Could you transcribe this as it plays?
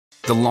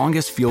The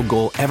longest field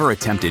goal ever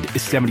attempted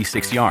is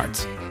 76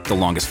 yards. The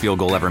longest field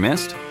goal ever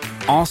missed?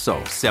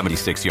 Also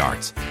 76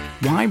 yards.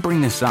 Why bring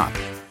this up?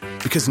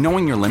 Because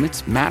knowing your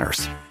limits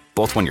matters,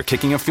 both when you're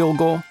kicking a field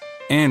goal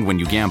and when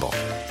you gamble.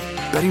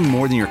 Betting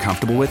more than you're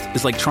comfortable with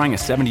is like trying a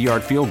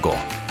 70-yard field goal.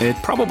 It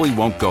probably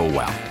won't go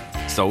well.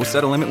 So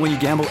set a limit when you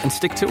gamble and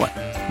stick to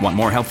it. Want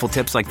more helpful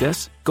tips like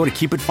this? Go to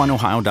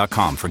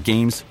keepitfunohio.com for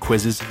games,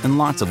 quizzes, and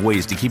lots of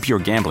ways to keep your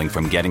gambling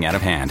from getting out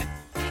of hand.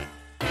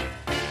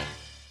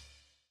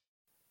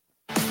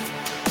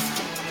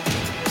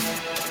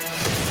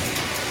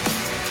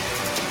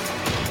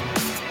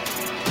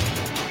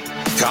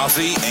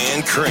 Coffee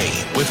and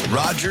Cream with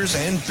Rogers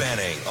and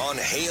Benning on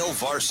Hail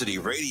Varsity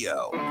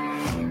Radio.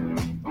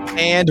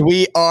 And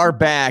we are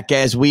back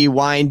as we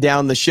wind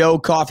down the show.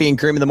 Coffee and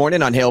Cream in the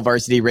morning on Hail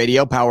Varsity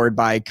Radio, powered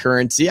by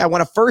Currency. I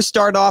want to first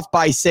start off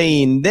by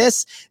saying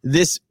this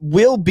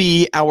will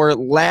be our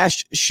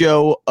last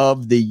show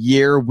of the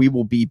year. We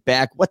will be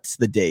back. What's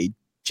the date?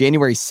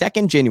 January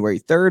 2nd, January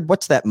 3rd.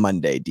 What's that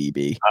Monday,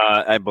 DB?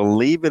 I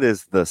believe it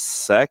is the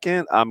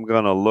 2nd. I'm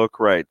going to look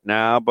right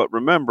now. But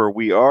remember,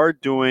 we are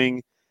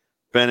doing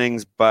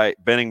Benning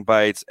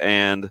Bites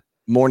and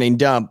Morning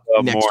Dump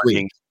next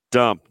week.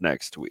 Dump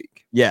next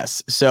week.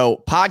 Yes.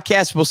 So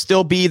podcasts will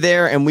still be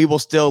there and we will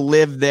still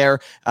live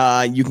there.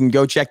 You can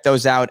go check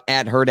those out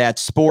at Hurrdat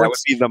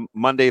Sports. That would be the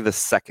Monday the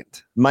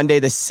 2nd. Monday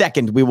the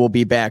 2nd, we will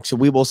be back. So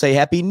we will say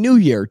Happy New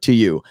Year to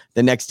you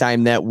the next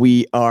time that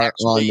we are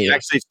on the.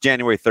 Actually, it's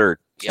January 3rd.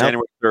 Yep.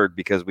 January 3rd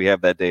because we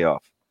have that day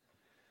off.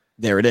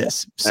 There it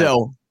is.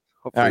 So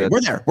all right,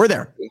 we're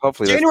there.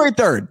 Hopefully January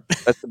 3rd.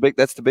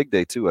 That's the big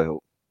day too, I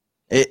hope.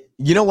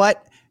 You know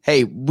what?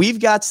 Hey,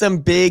 we've got some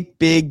big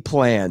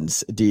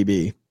plans,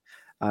 DB.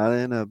 Out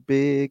in a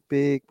big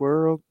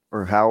world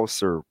or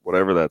house or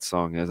whatever that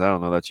song is. I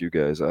don't know. That's you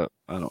guys. I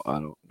don't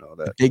know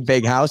that.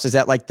 Big house. Is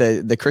that like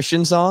the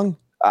Christian song?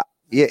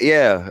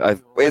 Yeah.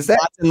 Is that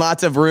lots and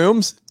lots of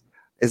rooms?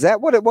 Is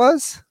that what it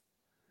was?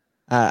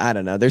 I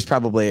don't know. There's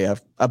probably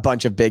a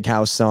bunch of big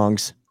house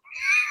songs.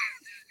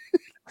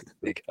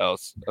 Big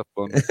house.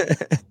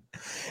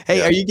 Hey,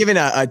 yeah. Are you giving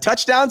a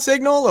touchdown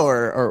signal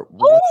or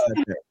what's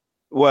that there?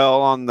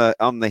 Well, on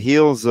the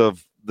heels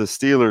of the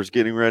Steelers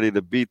getting ready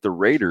to beat the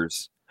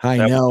Raiders. I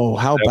know.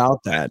 How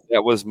about that?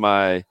 That was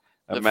my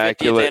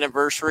immaculate 50th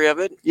anniversary of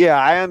it. Yeah,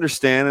 I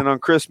understand. And on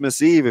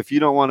Christmas Eve, if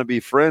you don't want to be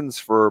friends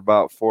for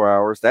about 4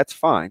 hours, that's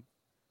fine.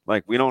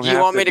 Like we don't. You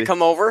want me to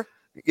come over?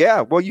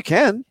 Yeah, well, you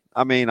can.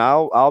 I mean,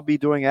 I'll be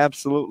doing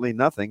absolutely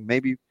nothing.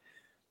 Maybe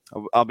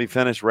I'll be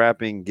finished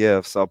wrapping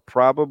gifts. I'll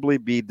probably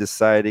be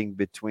deciding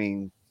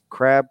between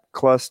crab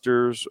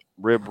clusters,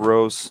 rib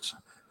roast.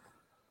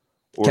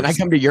 Can I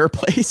come to your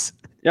place?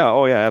 Yeah.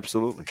 Oh, yeah.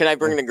 Absolutely. Can I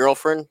bring the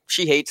girlfriend?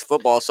 She hates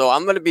football, so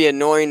I'm going to be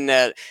annoying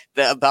that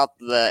about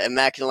the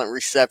immaculate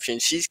reception.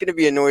 She's going to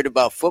be annoyed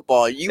about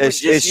football. You would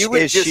just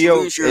lose your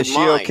mind. Is she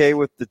okay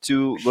with the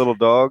two little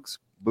dogs,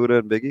 Buddha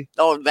and Biggie?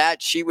 Oh, that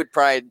she would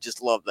probably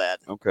just love that.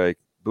 Okay,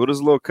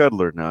 Buddha's a little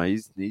cuddler now.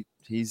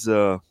 He's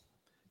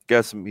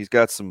got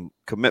some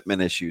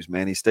commitment issues,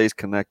 man. He stays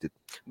connected.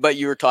 But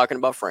you were talking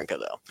about Franco,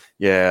 though.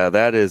 Yeah,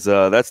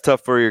 that's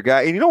tough for your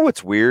guy. And you know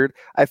what's weird?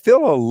 I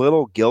feel a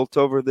little guilt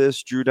over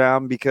this, Drew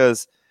Down,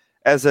 because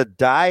as a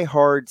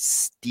diehard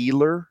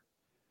Steeler,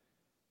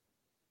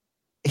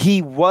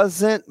 he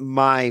wasn't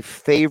my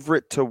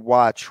favorite to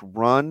watch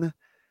run,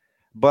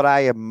 but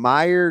I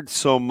admired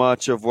so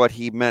much of what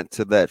he meant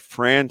to that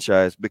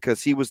franchise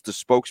because he was the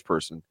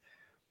spokesperson.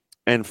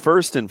 And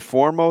first and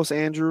foremost,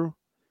 Andrew,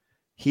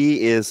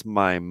 he is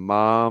my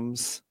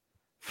mom's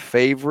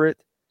favorite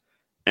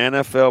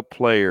NFL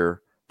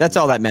player. That's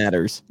all that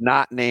matters.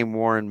 Not named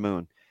Warren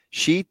Moon.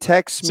 She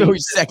texts me. So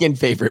his second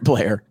favorite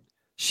player.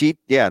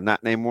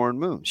 Not named Warren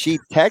Moon. She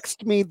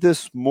texted me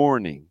this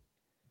morning,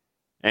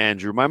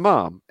 Andrew, my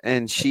mom,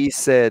 and she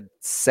said,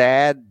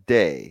 sad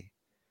day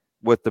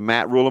with the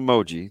Matt Rule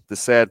emoji, the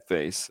sad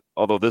face.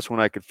 Although this one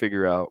I could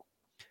figure out.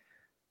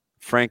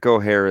 Franco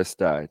Harris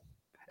died.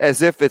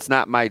 As if it's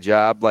not my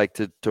job, like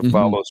to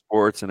follow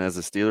sports and as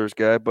a Steelers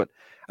guy. But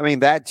I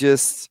mean, that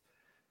just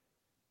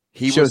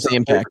shows the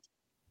impact.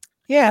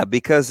 Yeah,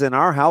 because in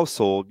our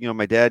household, you know,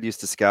 my dad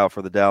used to scout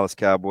for the Dallas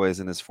Cowboys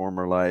in his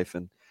former life,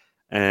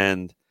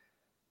 and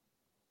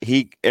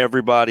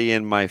everybody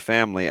in my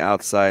family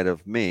outside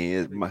of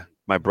me,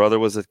 my brother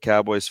was a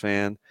Cowboys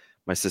fan,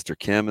 my sister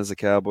Kim is a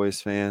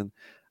Cowboys fan,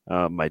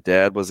 my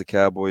dad was a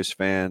Cowboys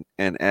fan,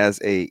 and as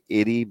a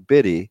itty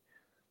bitty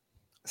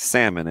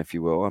salmon, if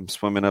you will, I'm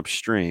swimming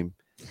upstream.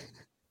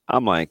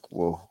 I'm like,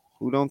 well,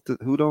 who don't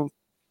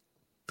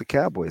the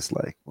Cowboys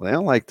like? Well, they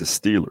don't like the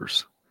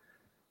Steelers.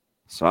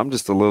 So I'm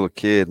just a little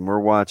kid, and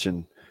we're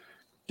getting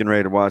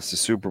ready to watch the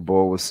Super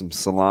Bowl with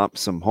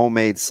some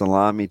homemade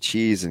salami,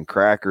 cheese, and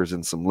crackers,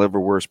 and some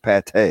liverwurst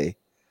pate,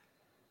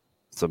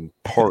 some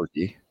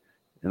party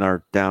in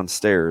our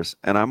downstairs.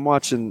 And I'm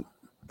watching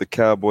the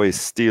Cowboys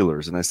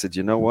Steelers, and I said,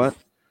 you know what?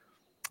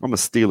 I'm a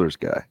Steelers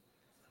guy,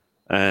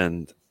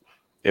 and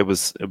it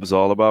was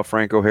all about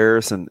Franco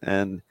Harris,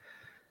 and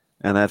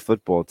and that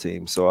football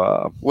team.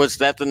 So was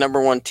that the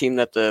number one team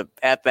at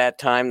that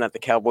time that the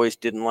Cowboys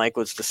didn't like,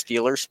 was the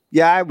Steelers?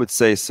 Yeah, I would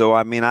say so.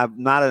 I mean,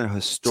 I'm not a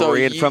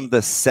historian from the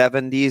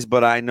 70s,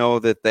 but I know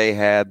that they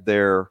had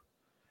their –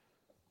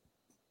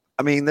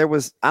 I mean,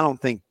 I don't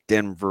think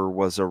Denver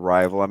was a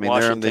rival. I mean,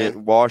 they're in the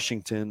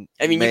Washington.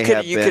 I mean, you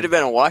could have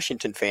been a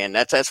Washington fan.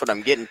 That's what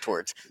I'm getting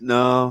towards.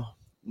 No,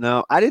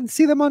 I didn't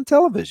see them on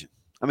television.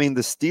 I mean,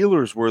 the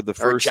Steelers were the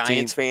first team.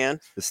 Giants fan?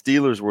 The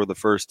Steelers were the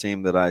first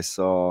team that I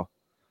saw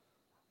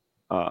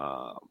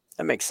that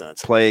makes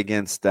sense. Play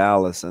against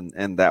Dallas,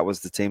 and that was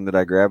the team that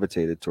I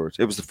gravitated towards.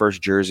 It was the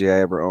first jersey I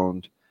ever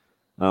owned.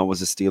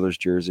 Was a Steelers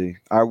jersey.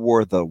 I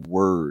wore the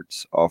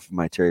words off of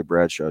my Terry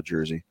Bradshaw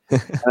jersey.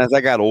 And as I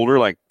got older,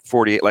 like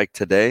 48, like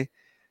today,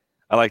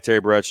 I like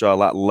Terry Bradshaw a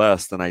lot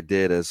less than I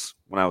did as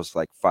when I was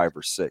like 5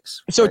 or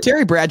 6. So right?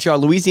 Terry Bradshaw,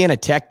 Louisiana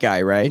Tech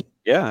guy, right?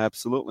 Yeah,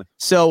 absolutely.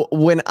 So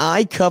when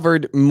I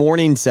covered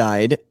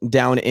Morningside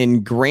down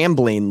in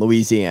Grambling,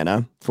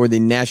 Louisiana for the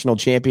national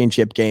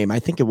championship game, I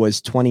think it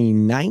was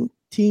 2019.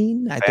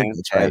 I think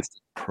that's right.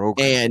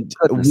 Program.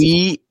 And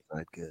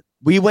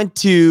we went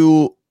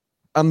to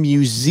a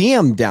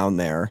museum down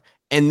there,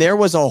 and there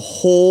was a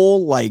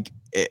whole like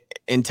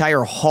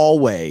entire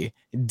hallway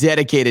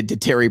dedicated to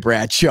Terry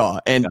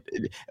Bradshaw and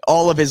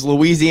all of his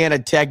Louisiana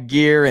Tech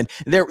gear. And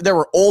there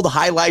were old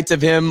highlights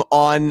of him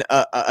on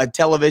a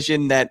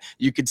television that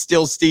you could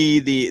still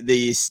see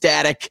the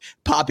static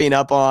popping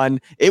up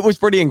on. It was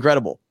pretty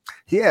incredible.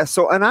 Yeah.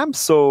 So, and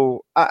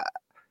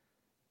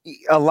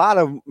a lot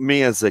of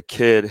me as a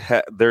kid,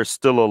 there's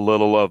still a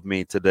little of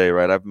me today,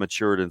 right? I've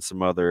matured in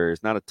some other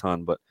areas, not a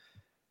ton, but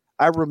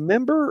I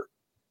remember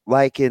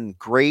like in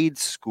grade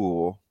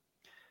school,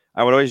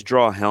 I would always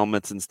draw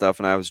helmets and stuff,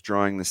 and I was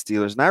drawing the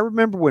Steelers. And I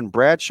remember when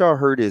Bradshaw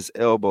hurt his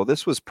elbow,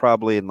 this was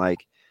probably in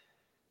like,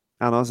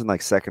 I don't know, it was in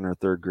like 2nd or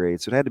 3rd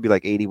grade. So it had to be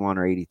like 81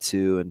 or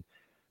 82. And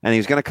he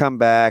was going to come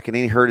back, and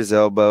then he hurt his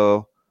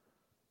elbow.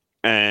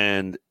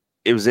 And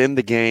it was in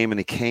the game, and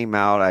he came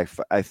out,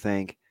 I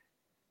think.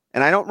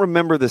 And I don't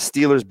remember the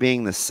Steelers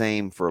being the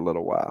same for a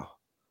little while.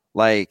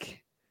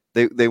 Like,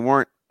 they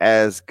weren't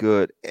as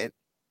good.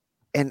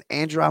 And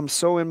Andrew, I'm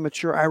so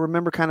immature. I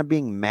remember kind of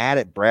being mad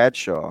at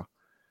Bradshaw.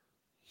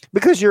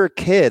 Because you're a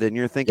kid and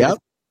you're thinking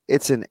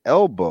it's an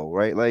elbow,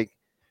 right? Like,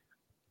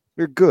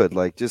 you're good.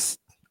 Like, just,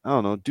 I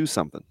don't know, do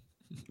something.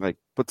 Like,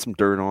 put some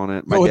dirt on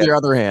it. With your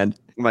other hand.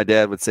 My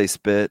dad would say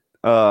spit.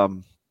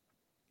 Or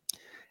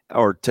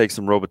take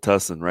some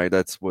Robitussin, right?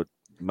 That's what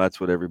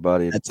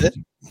everybody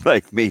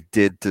like me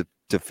did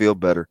to feel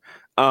better.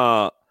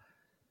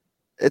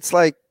 It's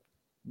like,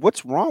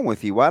 what's wrong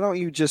with you? Why don't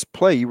you just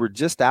play? You were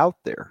just out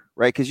there,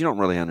 right? Because you don't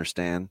really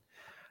understand.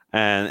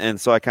 And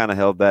so I kind of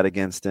held that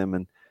against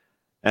him.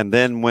 And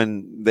then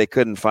when they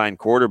couldn't find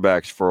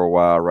quarterbacks for a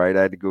while, right,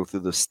 I had to go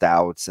through the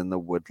Stouts and the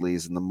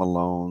Woodleys and the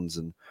Malones,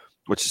 and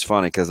which is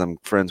funny because I'm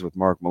friends with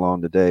Mark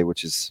Malone today,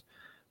 which is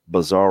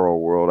bizarro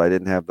world. I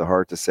didn't have the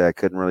heart to say I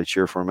couldn't really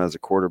cheer for him as a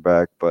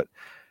quarterback, but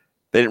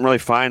they didn't really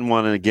find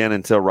one again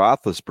until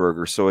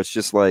Roethlisberger. So it's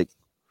just like,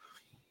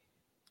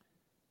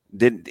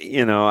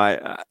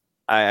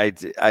 I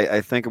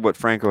think of what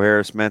Franco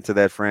Harris meant to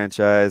that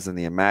franchise and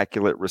the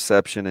immaculate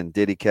reception and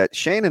did he catch.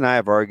 Shane and I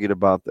have argued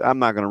about I'm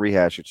not going to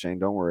rehash it, Shane.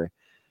 Don't worry.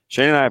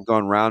 Shane and I have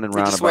gone round and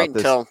round just about wait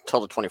this.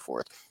 until the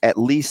 24th. At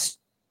least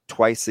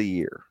twice a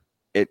year,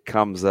 it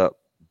comes up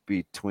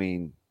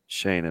between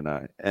Shane and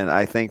I. And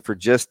I think for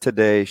just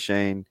today,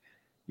 Shane,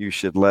 you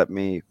should let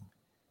me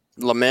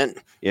lament.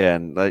 Yeah,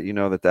 and let you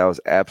know that was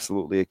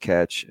absolutely a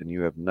catch, and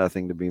you have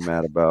nothing to be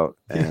mad about.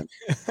 And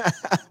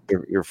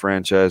your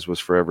franchise was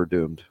forever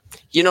doomed.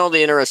 You know,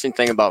 the interesting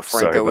thing about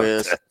Franco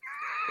is, that.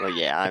 Well,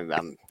 yeah,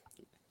 I'm.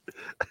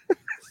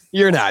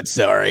 You're not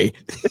sorry.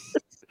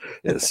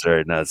 Yes,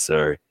 sorry, not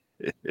sorry.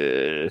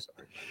 You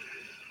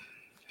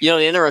know,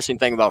 the interesting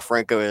thing about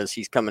Franco is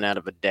he's coming out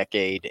of a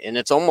decade, and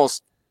it's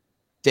almost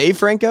Dave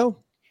Franco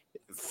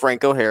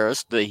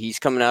Harris. He's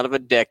coming out of a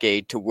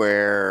decade to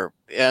where,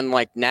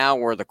 unlike now,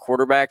 where the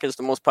quarterback is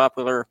the most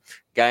popular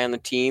guy on the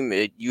team,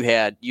 you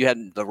had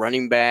the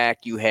running back,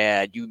 you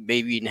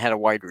maybe even had a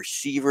wide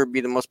receiver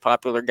be the most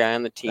popular guy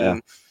on the team. Yeah.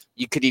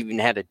 You could even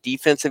had a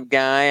defensive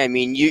guy. I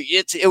mean,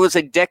 it was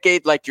a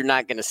decade like you're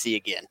not going to see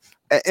again.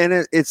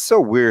 And it's so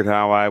weird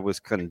how I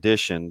was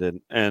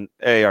conditioned. And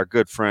our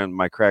good friend,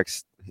 my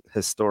cracks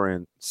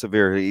historian,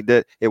 Severe,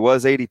 it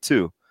was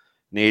 82.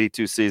 In the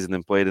 82 season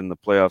and played in the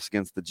playoffs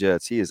against the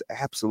Jets. He's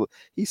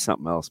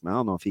something else, man. I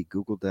don't know if he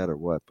Googled that or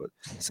what, but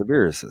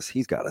Severe says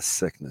he's got a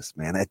sickness,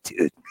 man. That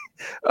dude.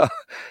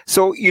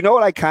 So, you know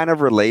what I kind of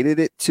related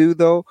it to,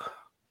 though,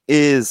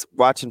 is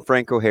watching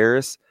Franco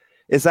Harris,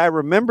 is I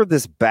remember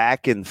this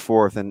back and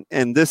forth,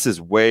 and this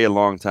is way a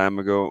long time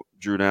ago,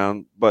 Drew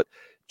Down, but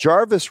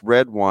Jarvis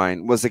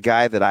Redwine was a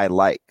guy that I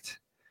liked.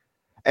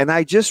 And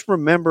I just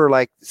remember,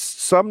 like,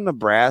 some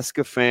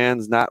Nebraska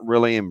fans not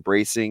really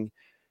embracing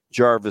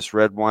Jarvis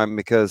Redwine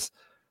because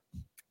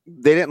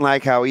they didn't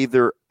like how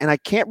either, and I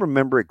can't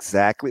remember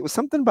exactly, it was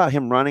something about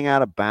him running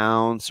out of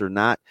bounds or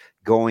not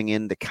going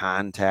into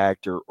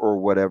contact or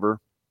whatever.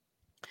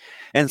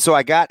 And so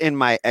I got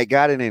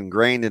it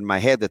ingrained in my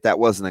head that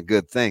wasn't a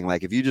good thing.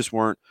 Like if you just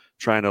weren't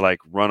trying to like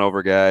run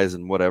over guys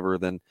and whatever,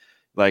 then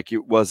like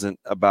it wasn't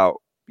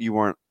about, you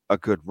weren't a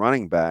good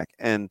running back.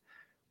 And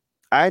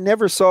I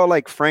never saw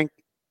like Frank.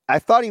 I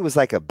thought he was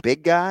like a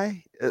big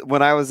guy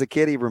when I was a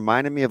kid. He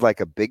reminded me of like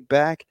a big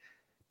back,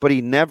 but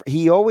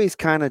he always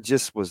kind of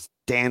just was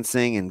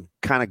dancing and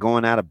kind of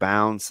going out of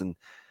bounds. And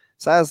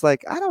so I was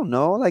like, I don't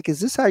know, like, is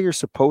this how you're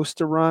supposed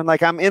to run?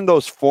 Like I'm in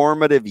those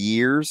formative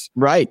years,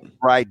 right,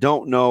 where I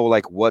don't know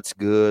like what's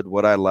good,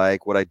 what I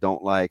like, what I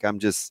don't like. I'm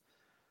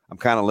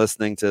kind of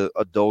listening to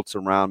adults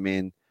around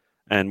me,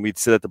 and we'd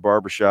sit at the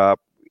barbershop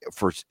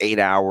for 8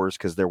 hours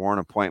because there weren't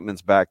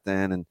appointments back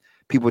then, and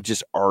people would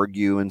just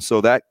argue. And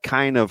so that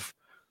kind of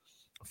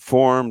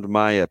formed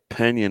my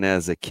opinion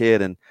as a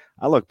kid. And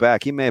I look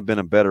back, he may have been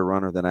a better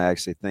runner than I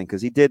actually think,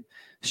 because he did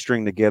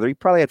string together. He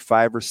probably had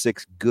 5 or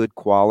 6 good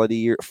quality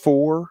years,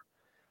 4,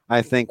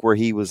 I think, where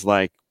he was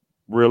like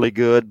really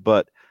good.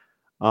 But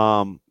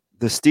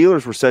the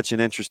Steelers were such an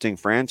interesting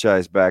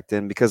franchise back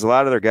then, because a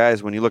lot of their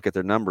guys, when you look at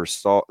their numbers,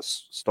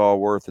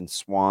 Stallworth and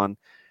Swan,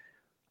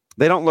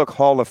 they don't look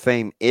Hall of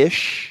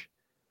Fame-ish,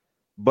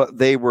 but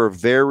they were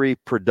very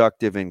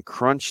productive in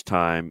crunch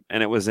time.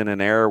 And it was in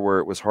an era where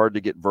it was hard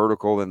to get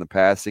vertical in the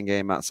passing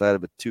game outside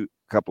of a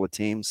couple of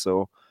teams.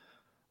 So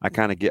I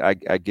kind of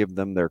I give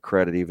them their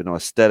credit, even though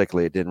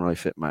aesthetically it didn't really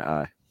fit my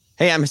eye.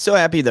 Hey, I'm so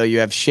happy though you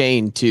have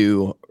Shane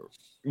to,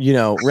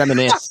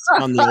 reminisce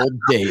on the old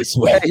days.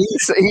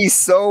 He's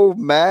so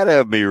mad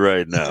at me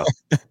right now.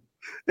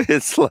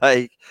 It's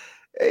like,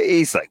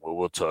 he's like, well,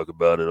 we'll talk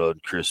about it on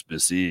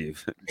Christmas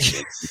Eve.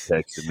 He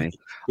texted me.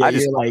 Yeah, I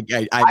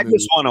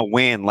just want to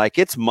win. Like,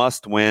 it's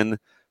must win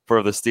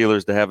for the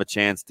Steelers to have a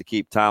chance to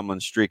keep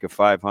Tomlin's streak of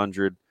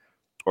 500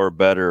 or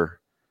better,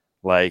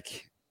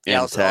 like,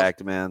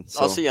 intact, man.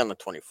 So, I'll see you on the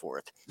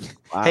 24th.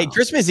 Wow. Hey,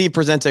 Christmas Eve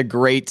presents a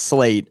great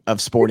slate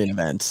of sporting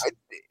events.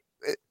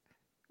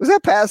 Was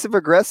that passive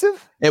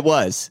aggressive? It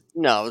was.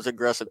 No, it was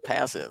aggressive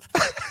passive.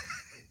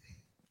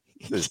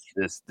 This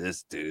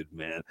dude,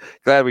 man.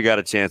 Glad we got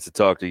a chance to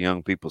talk to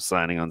young people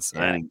signing on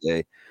signing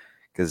day,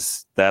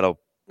 because that'll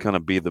kind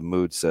of be the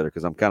mood setter,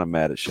 because I'm kind of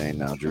mad at Shane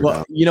now, Drew.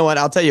 Well, you know what?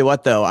 I'll tell you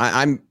what, though.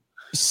 I'm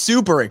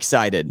super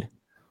excited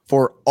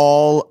for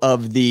all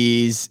of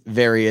these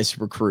various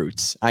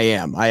recruits. I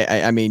am.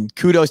 I mean,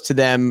 kudos to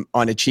them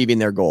on achieving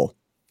their goal.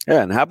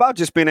 Yeah, and how about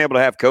just being able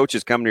to have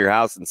coaches come to your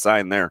house and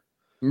sign there?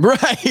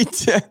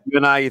 Right.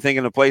 You think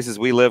in the places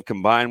we live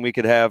combined, we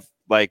could have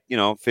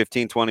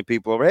 15, 20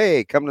 people over.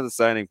 Hey, come to the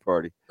signing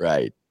party.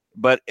 Right.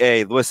 But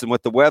hey, listen,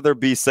 with the weather,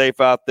 be safe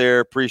out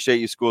there. Appreciate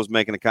you schools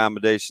making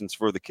accommodations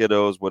for the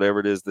kiddos, whatever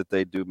it is that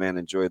they do, man.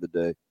 Enjoy the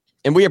day.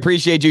 And we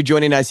appreciate you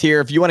joining us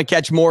here. If you want to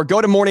catch more, go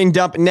to Morning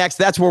Dump next.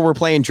 That's where we're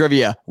playing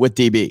trivia with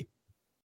DB.